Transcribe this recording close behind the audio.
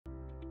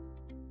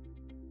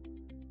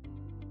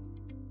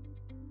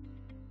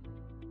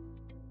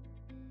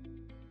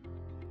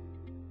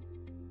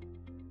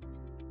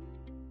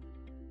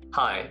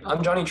Hi,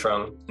 I'm Johnny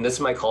Trung, and this is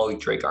my colleague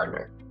Dre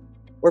Gardner.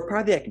 We're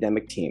part of the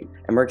academic team,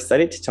 and we're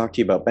excited to talk to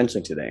you about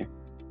Benchling today.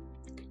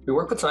 We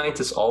work with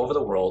scientists all over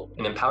the world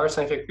and empower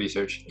scientific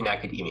research in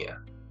academia.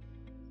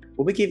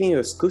 We'll be giving you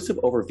an exclusive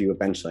overview of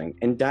Benchling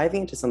and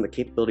diving into some of the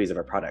capabilities of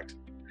our product.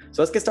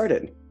 So let's get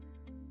started.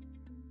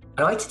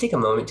 I'd like to take a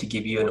moment to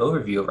give you an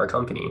overview of our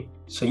company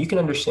so you can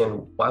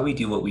understand why we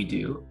do what we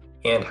do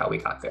and how we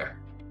got there.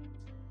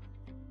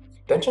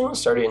 Benchling was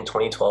started in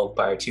 2012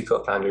 by our two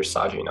co-founders,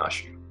 Sajid and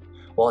Ashu.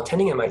 While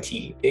attending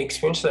MIT, they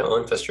experienced their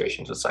own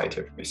frustrations with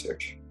scientific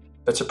research.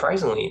 But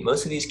surprisingly,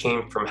 most of these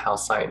came from how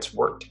science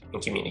worked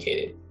and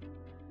communicated.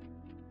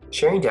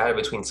 Sharing data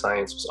between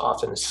science was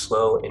often a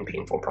slow and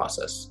painful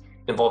process,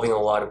 involving a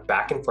lot of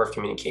back and forth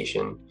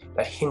communication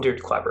that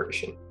hindered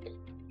collaboration.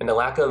 And the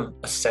lack of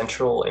a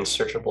central and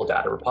searchable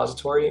data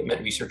repository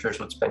meant researchers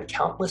would spend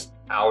countless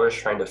hours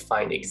trying to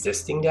find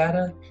existing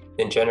data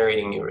and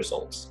generating new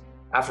results.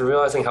 After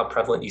realizing how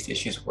prevalent these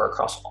issues were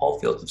across all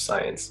fields of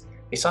science,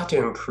 they sought to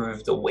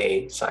improve the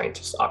way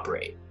scientists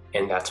operate,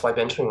 and that's why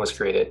Benchling was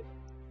created.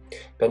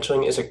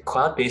 Benchling is a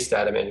cloud-based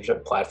data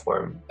management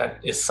platform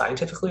that is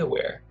scientifically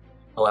aware,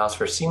 allows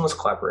for seamless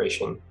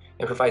collaboration,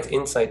 and provides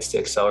insights to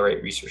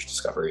accelerate research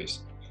discoveries.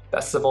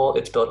 Best of all,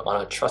 it's built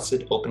on a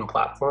trusted open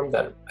platform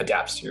that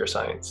adapts to your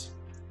science.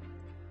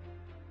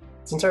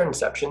 Since our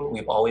inception,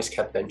 we've always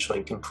kept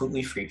Benchling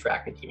completely free for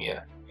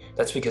academia.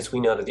 That's because we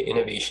know that the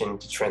innovation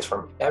to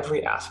transform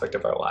every aspect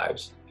of our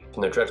lives,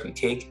 from the drugs we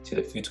take to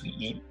the foods we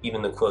eat,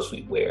 even the clothes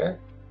we wear,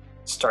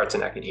 starts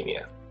in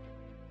academia.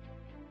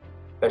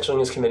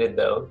 Benchling is committed,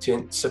 though,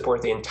 to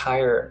support the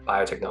entire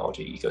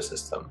biotechnology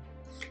ecosystem.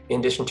 In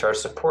addition to our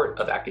support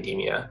of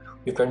academia,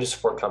 we've grown to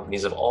support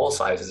companies of all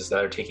sizes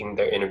that are taking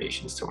their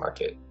innovations to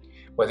market.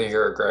 Whether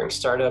you're a growing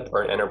startup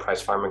or an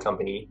enterprise pharma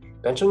company,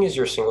 Benchling is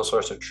your single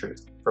source of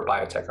truth for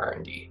biotech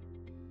R&D.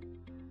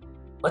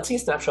 Let's see a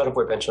snapshot of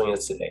where Benchling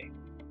is today.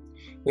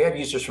 We have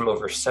users from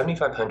over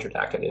 7,500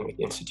 academic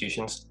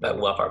institutions that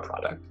love our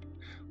product.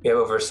 We have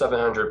over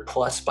 700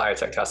 plus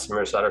biotech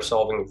customers that are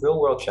solving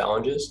real-world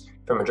challenges,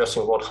 from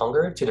addressing world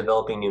hunger to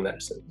developing new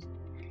medicines.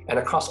 And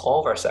across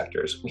all of our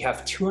sectors, we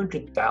have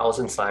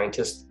 200,000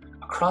 scientists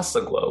across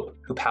the globe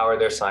who power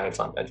their science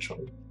on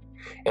Benchling.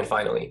 And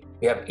finally,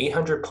 we have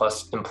 800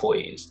 plus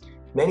employees,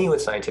 many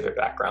with scientific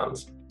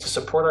backgrounds, to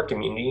support our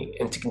community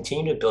and to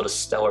continue to build a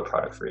stellar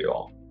product for you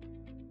all.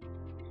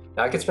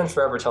 Now, I could spend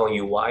forever telling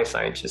you why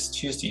scientists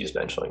choose to use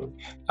Benchling.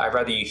 I'd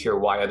rather you hear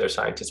why other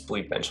scientists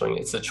believe Benchling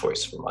is the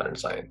choice for modern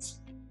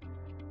science.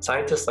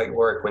 Scientists like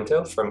Laura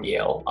Quinto from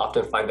Yale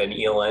often find that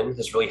ELN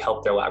has really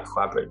helped their lab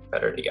collaborate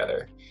better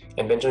together,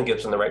 and Benchling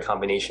gives them the right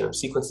combination of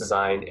sequence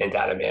design and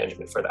data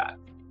management for that.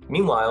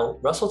 Meanwhile,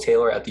 Russell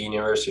Taylor at the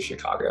University of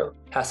Chicago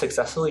has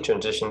successfully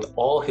transitioned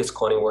all his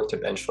cloning work to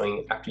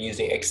Benchling after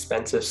using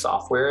expensive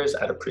softwares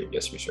at a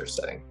previous research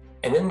setting.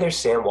 And then there's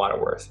Sam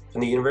Waterworth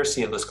from the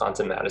University of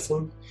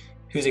Wisconsin-Madison,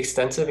 whose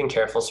extensive and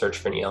careful search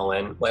for an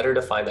ELN led her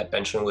to find that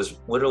Benchling was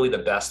literally the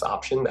best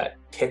option that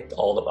ticked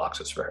all the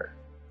boxes for her.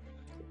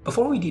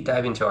 Before we deep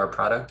dive into our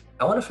product,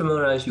 I want to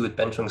familiarize you with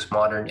Benchling's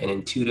modern and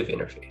intuitive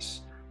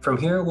interface. From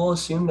here, we'll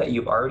assume that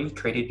you've already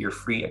created your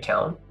free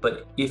account,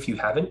 but if you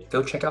haven't,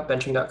 go check out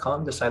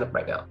benchling.com to sign up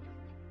right now.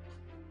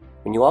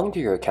 When you log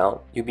into your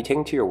account, you'll be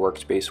taken to your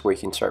workspace where you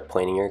can start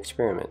planning your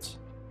experiments.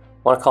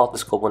 I want to call it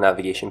this global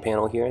navigation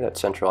panel here that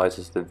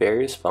centralizes the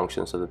various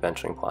functions of the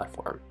Benchling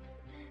platform.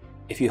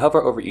 If you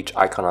hover over each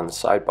icon on the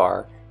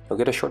sidebar, you'll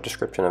get a short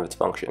description of its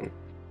function.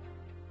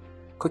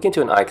 Click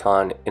into an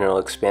icon and it'll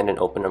expand and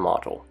open a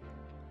module.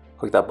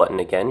 Click that button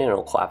again and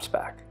it'll collapse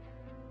back.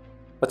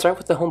 Let's start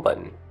with the home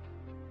button.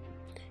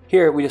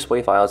 Here we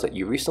display files that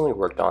you recently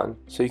worked on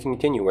so you can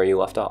continue where you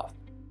left off.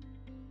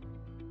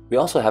 We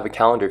also have a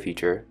calendar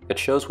feature that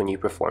shows when you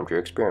performed your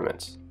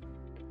experiments.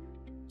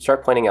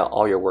 Start planning out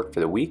all your work for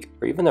the week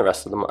or even the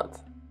rest of the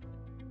month.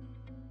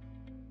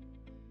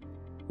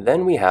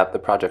 Then we have the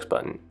Projects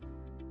button.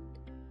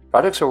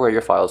 Projects are where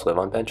your files live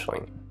on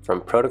Benchling,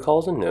 from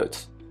protocols and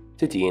notes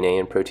to DNA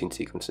and protein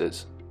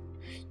sequences.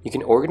 You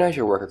can organize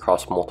your work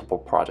across multiple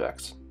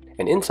projects,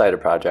 and inside a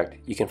project,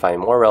 you can find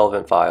more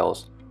relevant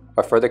files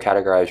or further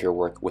categorize your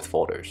work with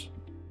folders.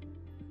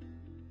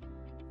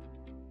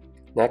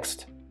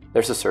 Next,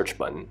 there's the Search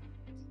button.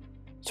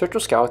 Search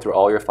will scour through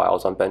all your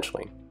files on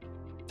Benchling.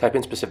 Type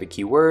in specific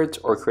keywords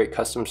or create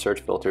custom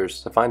search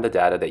filters to find the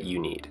data that you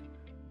need.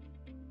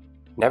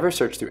 Never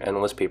search through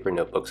endless paper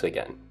notebooks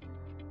again.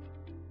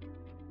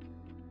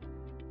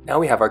 Now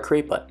we have our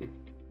Create button.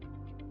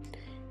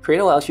 Create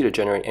allows you to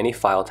generate any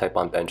file type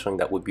on Benchling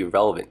that would be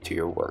relevant to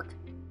your work.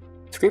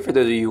 It's great for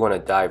those of you who want to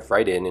dive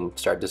right in and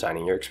start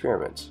designing your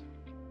experiments.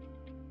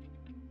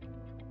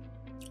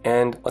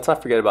 And let's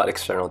not forget about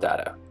external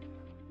data.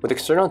 With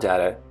external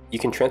data, you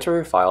can transfer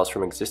your files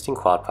from existing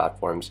cloud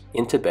platforms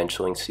into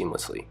Benchling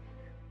seamlessly.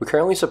 We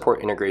currently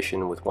support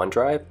integration with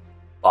OneDrive,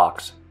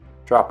 Box,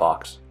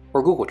 Dropbox,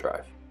 or Google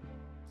Drive.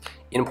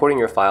 Importing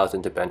your files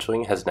into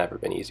Benchling has never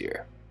been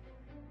easier.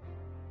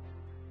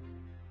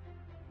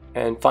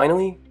 And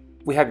finally,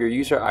 we have your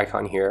user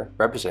icon here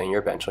representing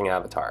your Benchling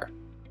avatar.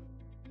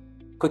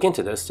 Click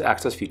into this to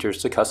access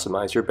features to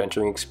customize your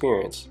benchling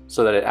experience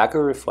so that it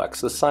accurately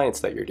reflects the science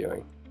that you're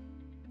doing.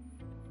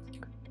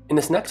 In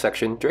this next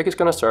section, Drake is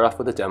going to start off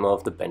with a demo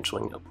of the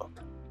Benchling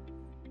notebook.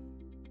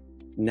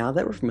 Now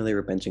that we're familiar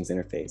with Benchling's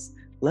interface,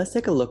 let's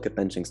take a look at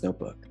Benchling's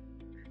notebook.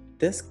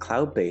 This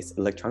cloud-based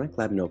electronic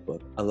lab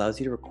notebook allows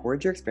you to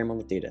record your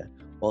experimental data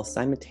while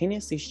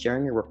simultaneously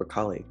sharing your work with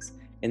colleagues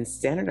and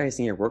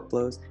standardizing your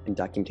workflows and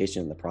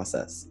documentation in the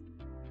process.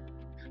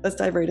 Let's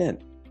dive right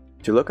in.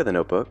 To look at the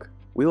notebook,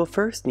 we will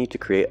first need to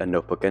create a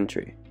notebook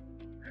entry.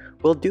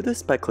 We'll do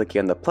this by clicking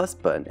on the plus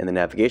button in the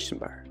navigation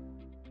bar,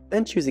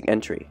 then choosing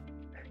Entry.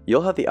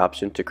 You'll have the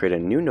option to create a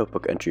new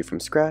notebook entry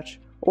from scratch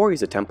or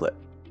use a template.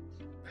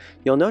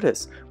 You'll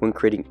notice when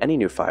creating any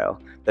new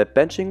file that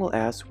Benchling will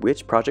ask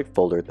which project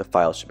folder the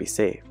file should be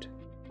saved.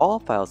 All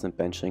files in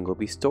Benchling will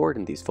be stored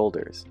in these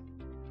folders.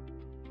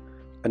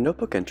 A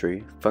notebook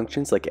entry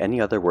functions like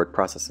any other word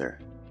processor,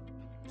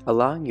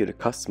 allowing you to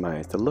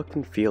customize the look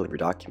and feel of your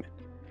document.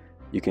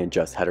 You can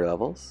adjust header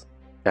levels,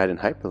 add in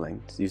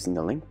hyperlinks using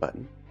the link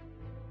button,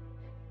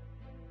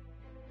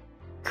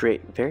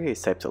 create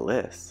various types of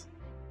lists,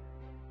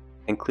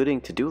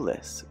 including to-do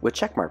lists with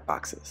checkmark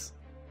boxes.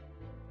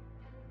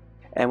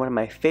 And one of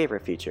my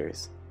favorite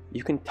features,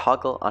 you can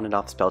toggle on and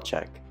off spell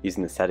check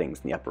using the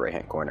settings in the upper right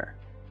hand corner.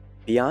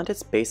 Beyond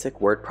its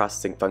basic word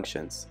processing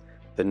functions,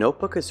 the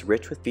notebook is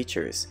rich with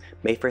features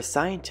made for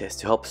scientists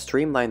to help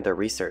streamline their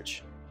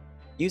research.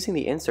 Using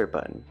the Insert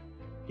button,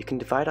 you can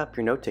divide up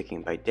your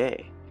note-taking by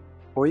day,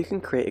 or you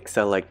can create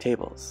Excel-like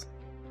tables.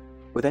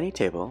 With any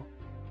table,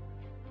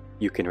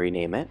 you can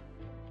rename it,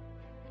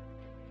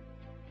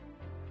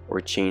 or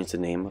change the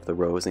name of the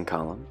rows and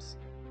columns.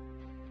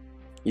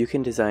 You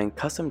can design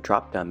custom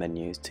drop-down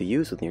menus to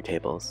use within your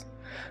tables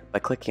by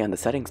clicking on the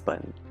Settings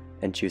button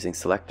and choosing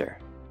Selector.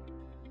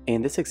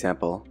 In this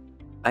example,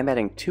 I'm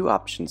adding two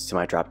options to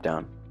my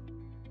drop-down: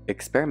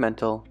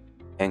 Experimental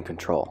and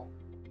Control.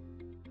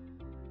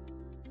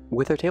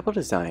 With our table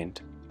designed,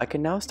 I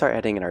can now start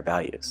adding in our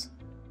values.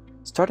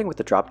 Starting with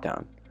the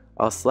drop-down,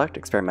 I'll select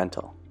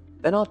Experimental.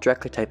 Then I'll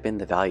directly type in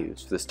the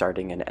values for the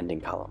starting and ending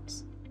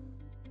columns.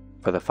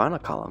 For the final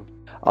column,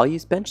 I'll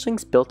use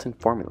Benchling's built-in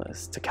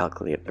formulas to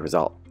calculate the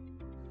result.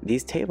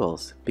 These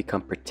tables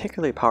become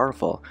particularly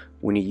powerful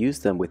when you use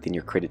them within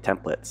your created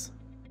templates.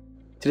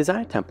 To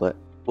design a template,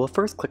 we'll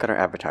first click on our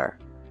avatar,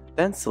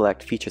 then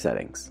select Feature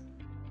Settings.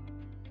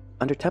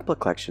 Under Template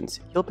Collections,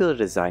 you'll be able to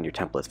design your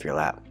templates for your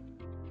lab.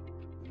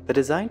 The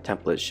design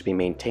templates should be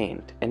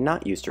maintained and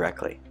not used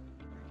directly.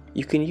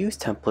 You can use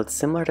templates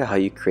similar to how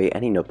you create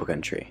any notebook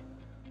entry,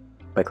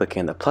 by clicking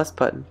on the plus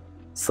button,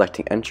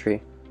 selecting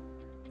Entry,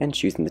 and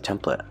choosing the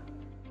template.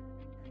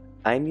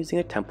 I'm using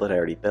a template I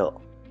already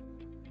built.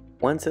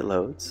 Once it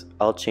loads,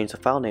 I'll change the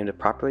file name to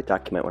properly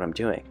document what I'm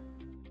doing.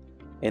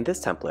 In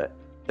this template,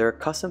 there are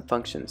custom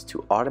functions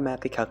to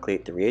automatically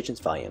calculate the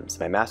reagents volumes in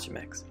my master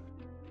mix,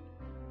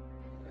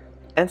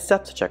 and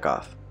steps to check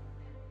off.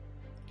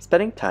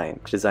 Spending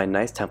time to design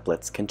nice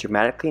templates can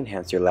dramatically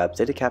enhance your lab's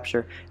data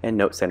capture and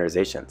note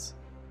standardizations.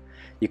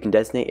 You can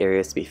designate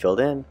areas to be filled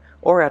in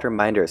or add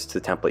reminders to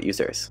the template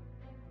users.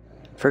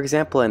 For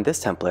example, in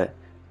this template,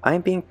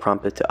 I'm being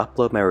prompted to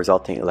upload my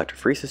resulting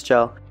electrophoresis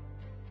gel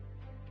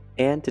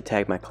and to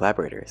tag my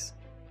collaborators.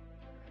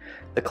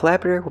 The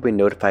collaborator will be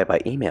notified by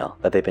email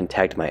that they've been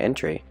tagged in my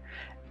entry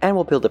and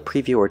will be able to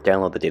preview or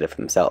download the data for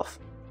themselves.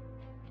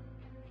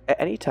 At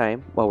any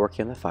time while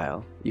working on the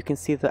file, you can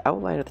see the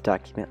outline of the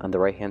document on the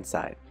right-hand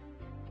side.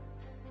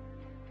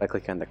 By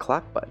clicking on the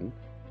clock button,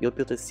 you'll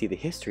be able to see the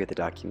history of the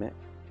document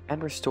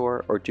and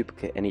restore or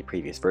duplicate any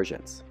previous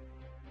versions.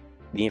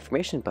 The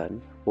Information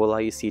button will allow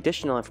you to see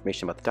additional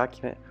information about the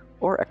document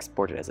or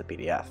export it as a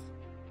PDF.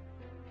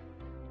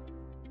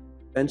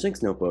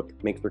 Benchling's notebook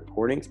makes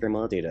recording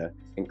experimental data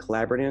and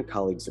collaborating with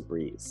colleagues a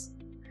breeze.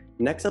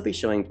 Next, I'll be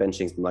showing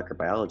Benchling's molecular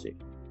biology.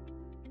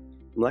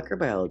 Molecular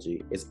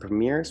biology is a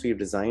premier suite of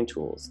design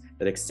tools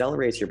that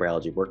accelerates your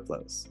biology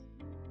workflows.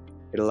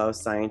 It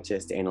allows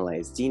scientists to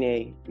analyze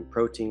DNA and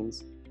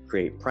proteins,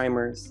 create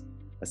primers,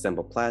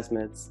 assemble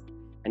plasmids,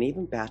 and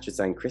even batch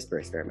design CRISPR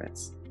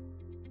experiments,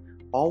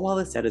 all while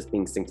this data is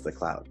being synced to the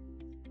cloud.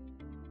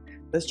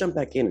 Let's jump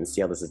back in and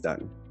see how this is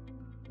done.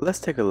 Let's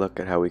take a look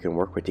at how we can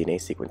work with DNA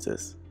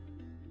sequences.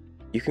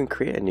 You can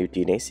create a new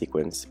DNA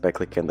sequence by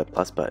clicking on the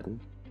plus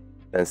button,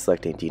 then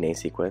selecting DNA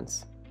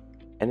sequence,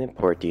 and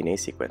import DNA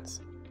sequence.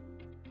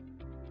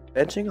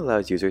 Benchling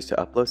allows users to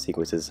upload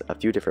sequences a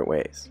few different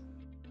ways: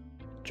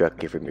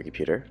 directly from your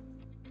computer,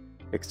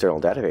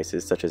 external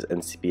databases such as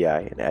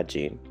NCBI and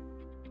AdGene,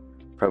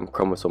 from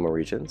chromosomal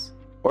regions,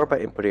 or by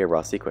inputting a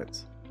raw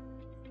sequence.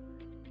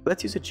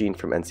 Let's use a gene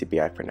from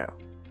NCBI for now.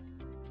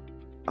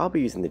 I'll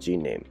be using the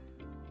gene name,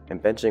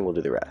 and Benchling will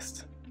do the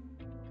rest.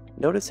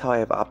 Notice how I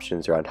have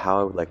options around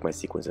how I would like my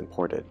sequence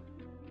imported.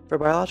 For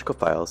biological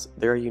files,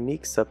 there are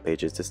unique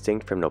subpages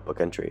distinct from notebook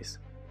entries.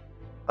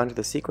 Under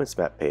the Sequence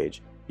Map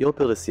page, you'll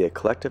be able to see a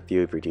collective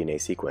view of your DNA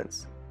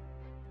sequence.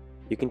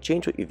 You can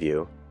change what you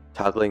view,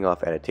 toggling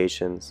off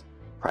annotations,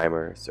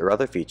 primers, or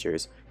other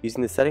features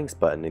using the Settings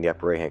button in the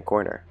upper right-hand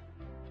corner.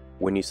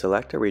 When you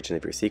select a region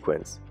of your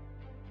sequence,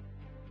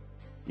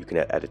 you can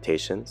add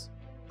annotations,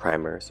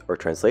 primers, or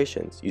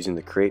translations using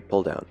the Create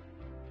pulldown.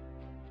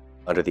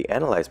 Under the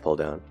Analyze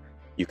pulldown,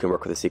 you can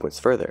work with the sequence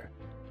further,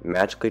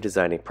 magically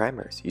designing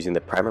primers using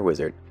the Primer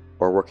wizard,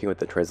 or working with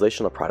the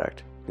translational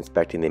product,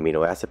 inspecting the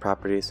amino acid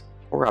properties,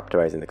 or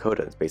optimizing the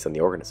codons based on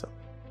the organism.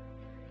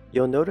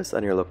 You'll notice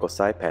on your local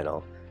side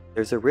panel,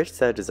 there's a rich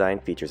set of design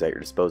features at your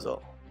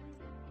disposal.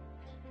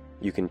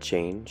 You can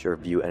change or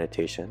view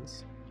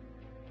annotations.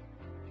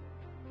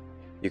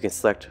 You can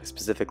select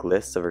specific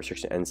lists of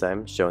restriction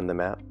enzymes shown in the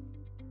map,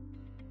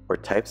 or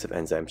types of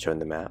enzymes shown in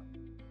the map.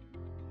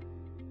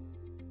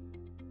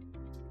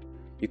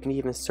 You can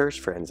even search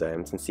for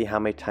enzymes and see how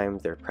many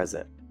times they're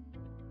present,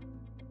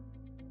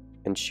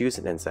 and choose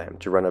an enzyme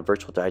to run a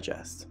virtual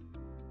digest.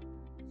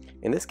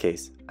 In this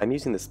case, I'm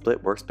using the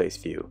split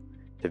workspace view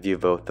to view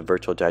both the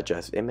virtual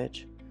digest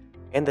image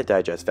and the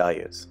digest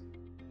values.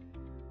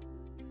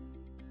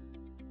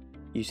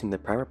 Using the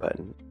primer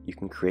button, you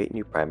can create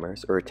new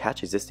primers or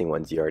attach existing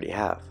ones you already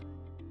have.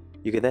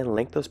 You can then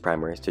link those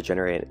primers to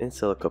generate an in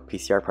silico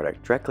PCR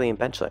product directly in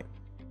Benchling.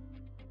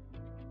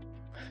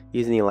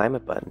 Using the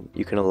alignment button,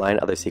 you can align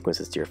other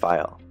sequences to your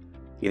file,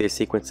 either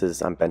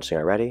sequences on Benchling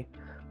already,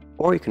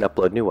 or you can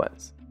upload new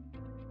ones.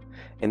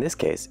 In this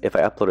case, if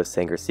I upload a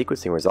Sanger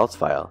sequencing results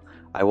file,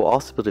 I will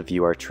also be able to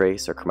view our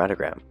trace or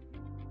chromatogram.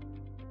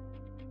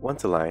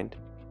 Once aligned,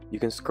 you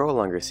can scroll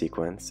along your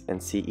sequence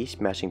and see each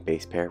matching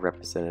base pair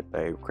represented by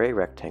a gray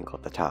rectangle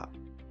at the top.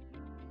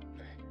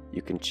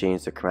 You can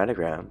change the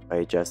chromatogram by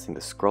adjusting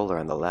the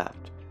scroller on the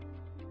left,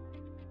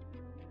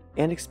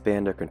 and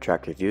expand or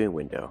contract your viewing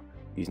window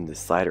using the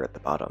slider at the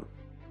bottom.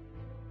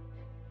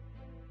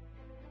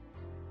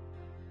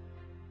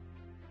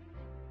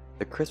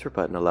 The CRISPR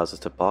button allows us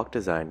to bulk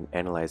design and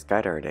analyze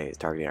guide RNAs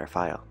targeting our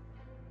file.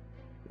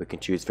 We can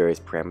choose various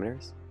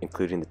parameters,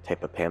 including the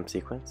type of PAM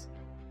sequence,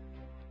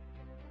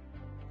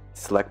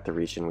 select the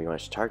region we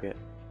want to target,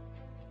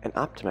 and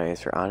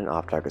optimize for on and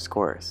off target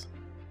scores.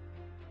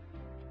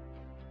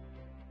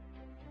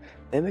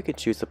 Then we can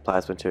choose the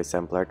plasmid to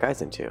assemble our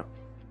guides into.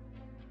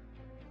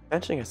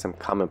 Benchling has some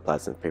common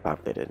plasmids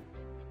pre-populated.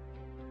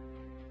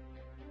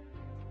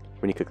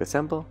 When you click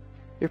Assemble,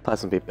 your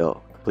plasmid will be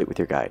built, complete with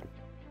your guide.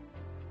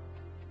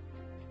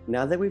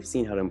 Now that we've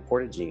seen how to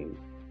import a gene,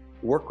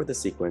 work with the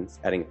sequence,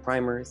 adding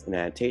primers and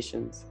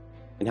annotations,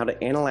 and how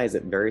to analyze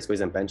it various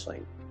ways on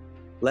Benchling,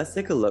 let's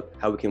take a look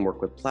how we can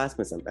work with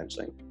plasmids on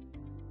Benchling.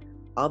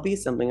 I'll be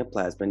assembling a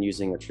plasmid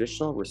using a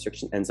traditional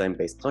restriction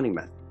enzyme-based cloning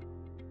method.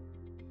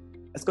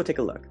 Let's go take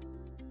a look.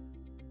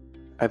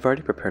 I've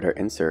already prepared our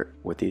insert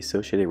with the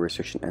associated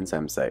restriction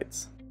enzyme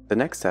sites. The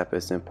next step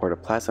is to import a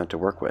plasmid to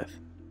work with.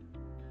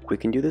 We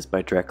can do this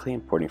by directly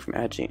importing from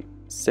AdGene,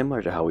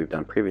 similar to how we've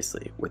done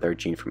previously with our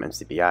gene from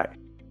MCBI.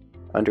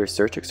 Under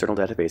Search External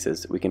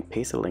Databases, we can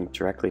paste a link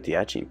directly to the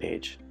AdGene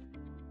page.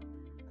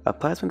 A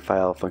plasmid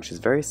file functions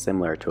very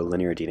similar to a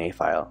linear DNA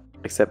file,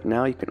 except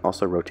now you can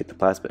also rotate the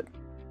plasmid.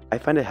 I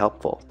find it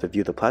helpful to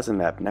view the plasmid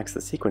map next to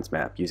the sequence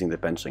map using the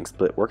Benchling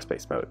split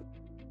workspace mode.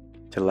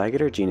 To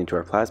ligate our gene into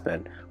our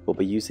plasmid, we'll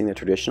be using the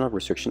traditional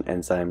restriction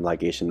enzyme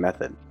ligation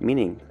method,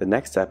 meaning the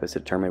next step is to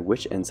determine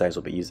which enzymes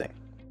we'll be using.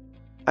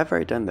 I've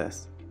already done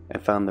this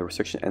and found the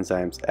restriction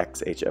enzymes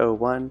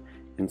XHO1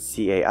 and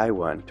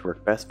CAI1 to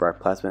work best for our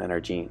plasmid and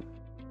our gene.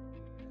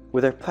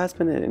 With our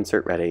plasmid and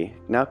insert ready,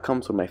 now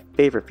comes one of my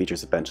favorite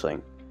features of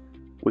Benchling.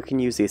 We can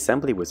use the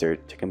Assembly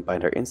Wizard to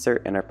combine our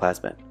insert and our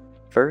plasmid.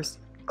 First,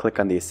 click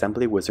on the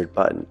Assembly Wizard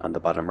button on the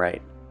bottom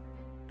right.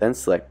 Then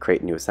select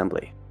Create New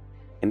Assembly.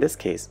 In this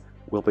case,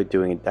 we'll be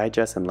doing a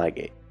digest and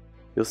ligate.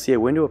 You'll see a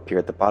window appear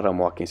at the bottom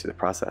walking through the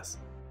process.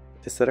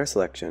 To set our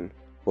selection,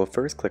 we'll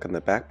first click on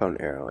the backbone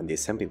arrow in the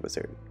Assembly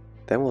Wizard.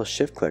 Then we'll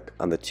shift-click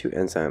on the two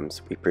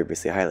enzymes we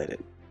previously highlighted.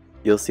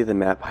 You'll see the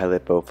map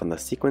highlight both on the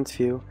sequence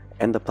view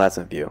and the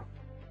plasmid view.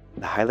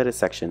 The highlighted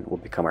section will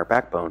become our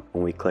backbone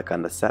when we click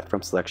on the Set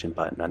From Selection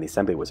button on the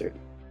Assembly Wizard.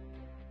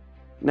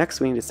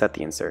 Next, we need to set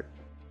the insert.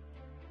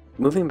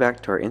 Moving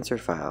back to our insert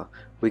file,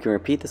 we can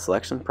repeat the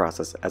selection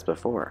process as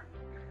before.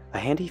 A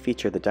handy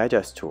feature of the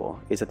Digest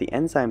tool is that the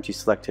enzymes you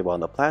selected while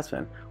in the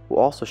plasmid will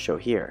also show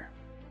here.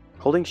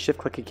 Holding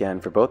shift-click again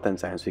for both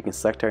enzymes, we can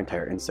select our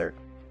entire insert.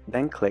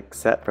 Then click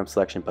Set From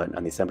Selection button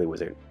on the Assembly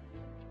Wizard.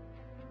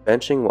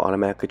 Benchling will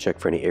automatically check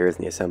for any errors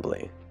in the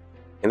assembly.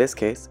 In this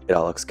case, it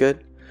all looks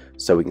good,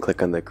 so we can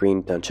click on the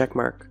green done check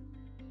mark,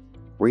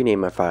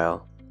 rename our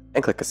file,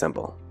 and click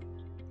Assemble.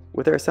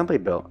 With our assembly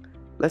built,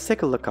 let's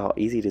take a look how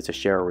easy it is to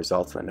share our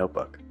results in a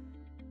notebook.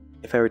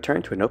 If I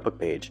return to a notebook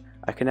page,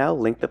 I can now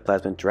link the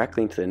plasmid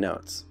directly into the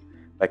notes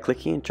by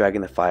clicking and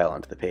dragging the file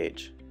onto the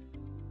page.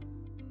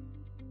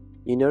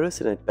 You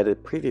notice an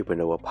embedded preview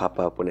window will pop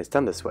up when it's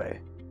done this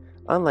way,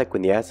 unlike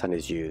when the @ sign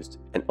is used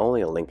and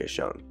only a link is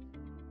shown.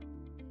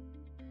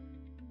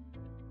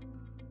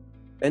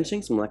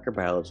 Benchling's molecular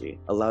biology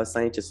allows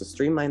scientists to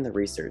streamline their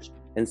research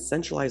and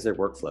centralize their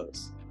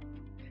workflows.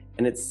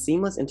 And its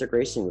seamless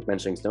integration with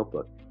Benchling's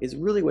notebook is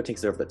really what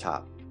takes it over the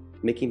top,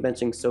 making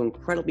Benchling so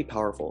incredibly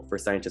powerful for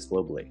scientists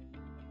globally.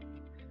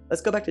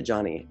 Let's go back to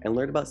Johnny and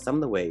learn about some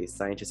of the ways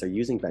scientists are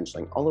using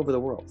benchling all over the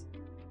world.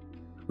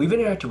 We've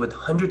interacted with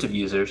hundreds of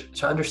users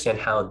to understand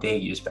how they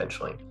use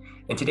benchling,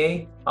 and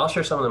today I'll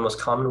share some of the most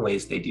common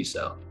ways they do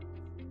so.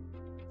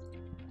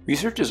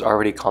 Research is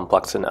already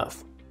complex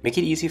enough. Make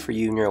it easy for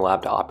you and your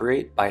lab to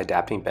operate by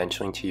adapting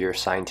benchling to your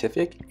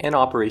scientific and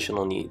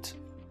operational needs.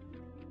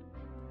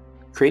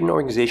 Create an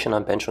organization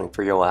on benchling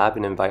for your lab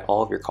and invite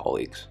all of your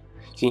colleagues.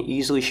 You can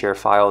easily share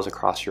files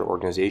across your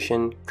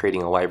organization,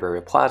 creating a library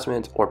of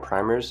plasmids or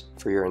primers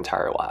for your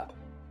entire lab.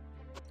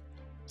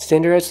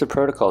 Standardize the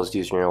protocols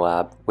used in your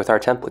lab with our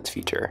templates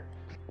feature.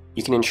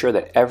 You can ensure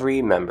that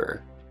every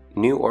member,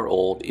 new or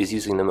old, is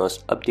using the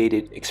most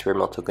updated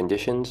experimental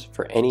conditions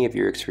for any of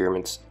your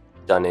experiments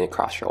done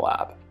across your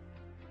lab.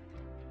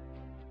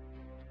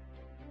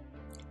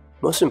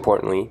 Most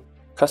importantly,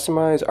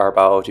 customize our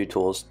biology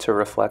tools to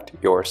reflect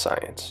your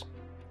science.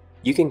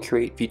 You can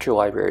create feature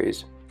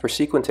libraries for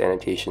sequence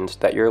annotations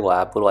that your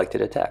lab would like to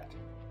detect.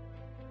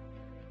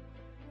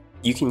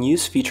 You can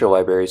use feature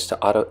libraries to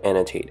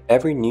auto-annotate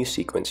every new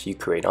sequence you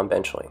create on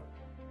benchling.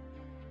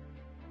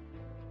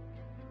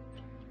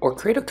 Or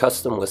create a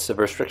custom list of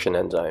restriction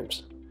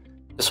enzymes.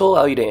 This will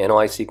allow you to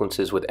analyze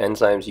sequences with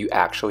enzymes you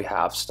actually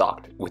have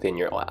stocked within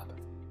your lab.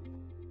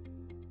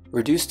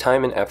 Reduce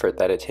time and effort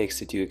that it takes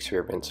to do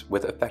experiments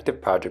with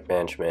effective project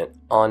management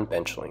on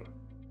benchling.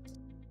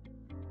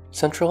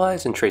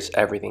 Centralize and trace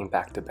everything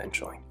back to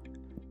benchling.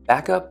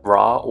 Backup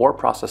raw or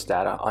processed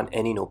data on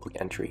any notebook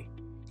entry.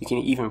 You can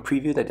even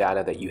preview the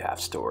data that you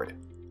have stored.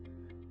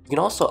 You can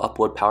also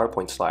upload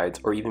PowerPoint slides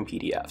or even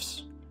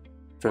PDFs.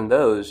 From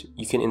those,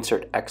 you can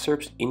insert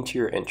excerpts into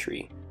your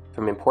entry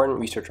from important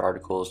research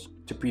articles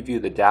to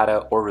preview the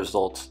data or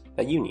results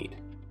that you need.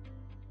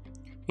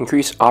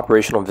 Increase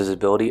operational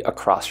visibility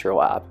across your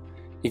lab.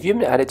 If you've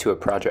been added to a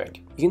project,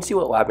 you can see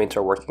what lab mates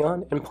are working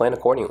on and plan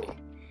accordingly.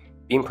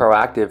 Being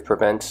proactive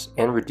prevents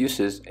and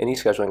reduces any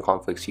scheduling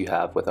conflicts you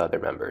have with other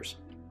members.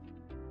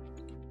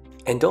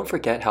 And don't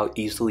forget how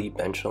easily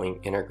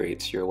benchling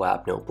integrates your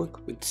lab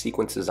notebook with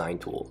sequence design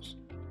tools.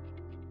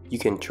 You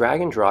can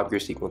drag and drop your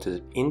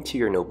sequences into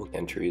your notebook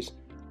entries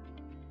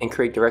and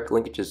create direct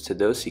linkages to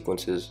those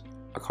sequences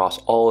across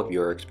all of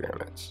your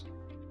experiments.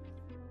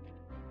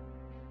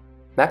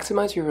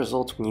 Maximize your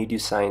results when you do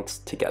science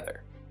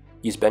together.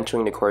 Use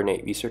benchling to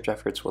coordinate research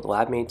efforts with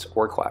lab mates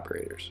or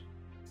collaborators.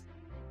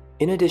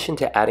 In addition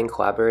to adding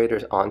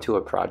collaborators onto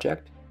a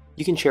project,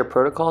 you can share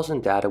protocols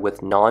and data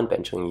with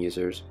non-benchling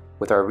users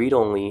with our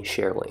read-only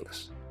share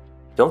links.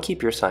 Don't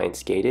keep your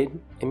science gated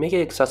and make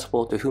it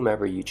accessible to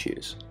whomever you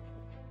choose.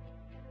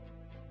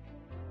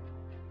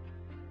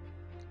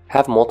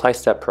 Have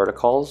multi-step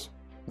protocols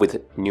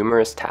with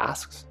numerous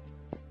tasks?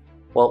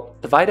 Well,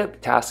 divide up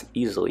tasks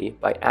easily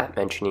by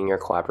 @mentioning your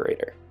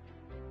collaborator.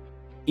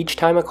 Each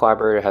time a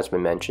collaborator has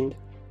been mentioned,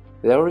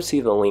 they'll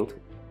receive a link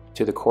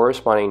to the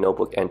corresponding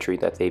notebook entry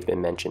that they've been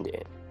mentioned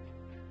in.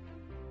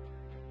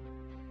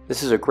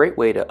 This is a great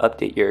way to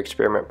update your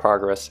experiment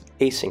progress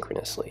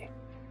asynchronously.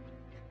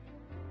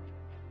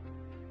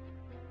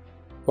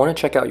 Want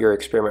to check out your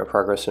experiment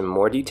progress in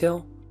more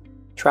detail?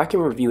 Track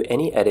and review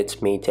any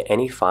edits made to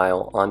any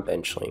file on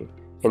benchling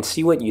and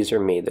see what user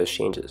made those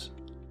changes.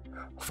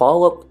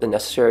 Follow up with the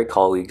necessary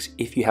colleagues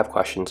if you have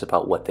questions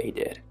about what they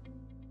did.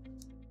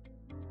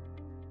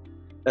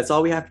 That's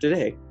all we have for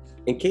today.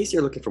 In case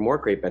you're looking for more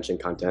great benchling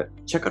content,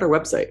 check out our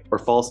website or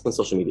follow us on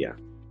social media.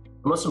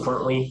 Most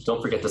importantly,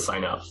 don't forget to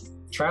sign up.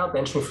 Try out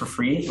benchling for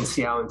free and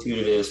see how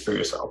intuitive it is for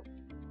yourself.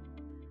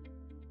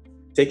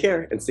 Take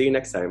care and see you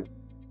next time.